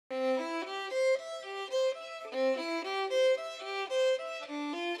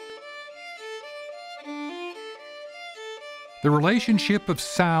The relationship of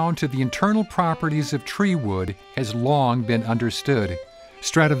sound to the internal properties of tree wood has long been understood.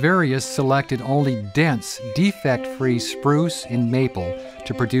 Stradivarius selected only dense, defect-free spruce and maple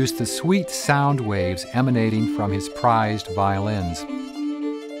to produce the sweet sound waves emanating from his prized violins.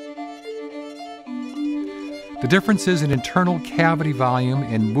 The differences in internal cavity volume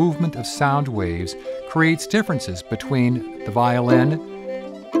and movement of sound waves creates differences between the violin,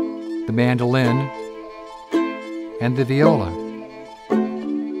 the mandolin, and the viola.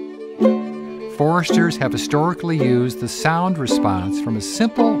 Foresters have historically used the sound response from a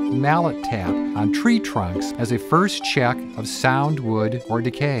simple mallet tap on tree trunks as a first check of sound wood or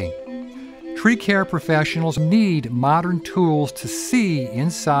decay. Tree care professionals need modern tools to see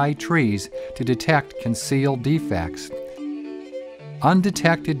inside trees to detect concealed defects.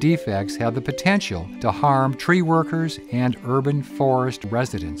 Undetected defects have the potential to harm tree workers and urban forest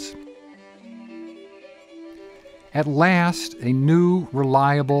residents. At last, a new,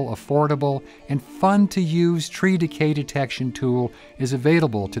 reliable, affordable, and fun-to-use tree decay detection tool is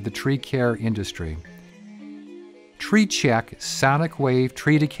available to the tree care industry. TreeCheck Sonic Wave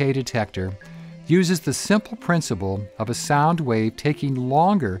Tree Decay Detector uses the simple principle of a sound wave taking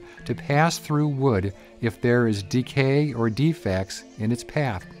longer to pass through wood if there is decay or defects in its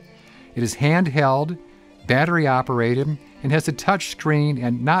path. It is handheld, battery-operated, and has a touch screen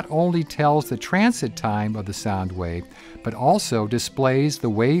and not only tells the transit time of the sound wave, but also displays the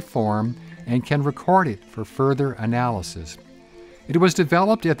waveform and can record it for further analysis. It was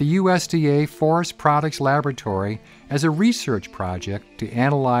developed at the USDA Forest Products Laboratory as a research project to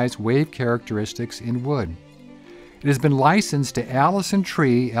analyze wave characteristics in wood. It has been licensed to Allison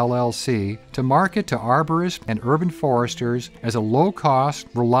Tree, LLC, to market to arborists and urban foresters as a low-cost,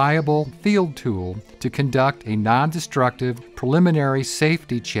 reliable field tool to conduct a non-destructive preliminary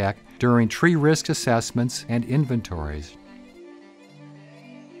safety check during tree risk assessments and inventories.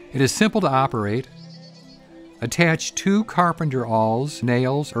 It is simple to operate. Attach 2 carpenter awls,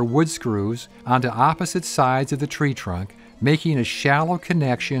 nails, or wood screws onto opposite sides of the tree trunk, making a shallow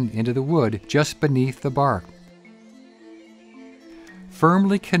connection into the wood just beneath the bark.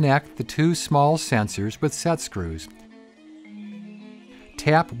 Firmly connect the 2 small sensors with set screws.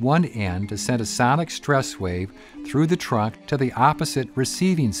 Tap one end to send a sonic stress wave through the trunk to the opposite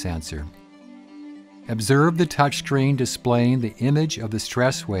receiving sensor. Observe the touchscreen displaying the image of the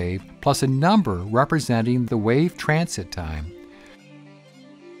stress wave plus a number representing the wave transit time.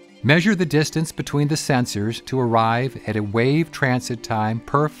 Measure the distance between the sensors to arrive at a wave transit time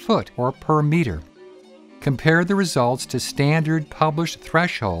per foot or per meter. Compare the results to standard published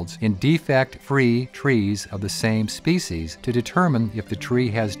thresholds in defect-free trees of the same species to determine if the tree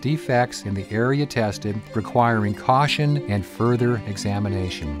has defects in the area tested, requiring caution and further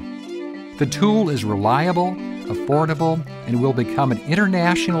examination. The tool is reliable, affordable, and will become an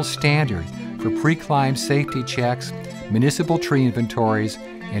international standard for pre-climb safety checks, municipal tree inventories,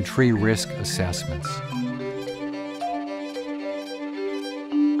 and tree risk assessments.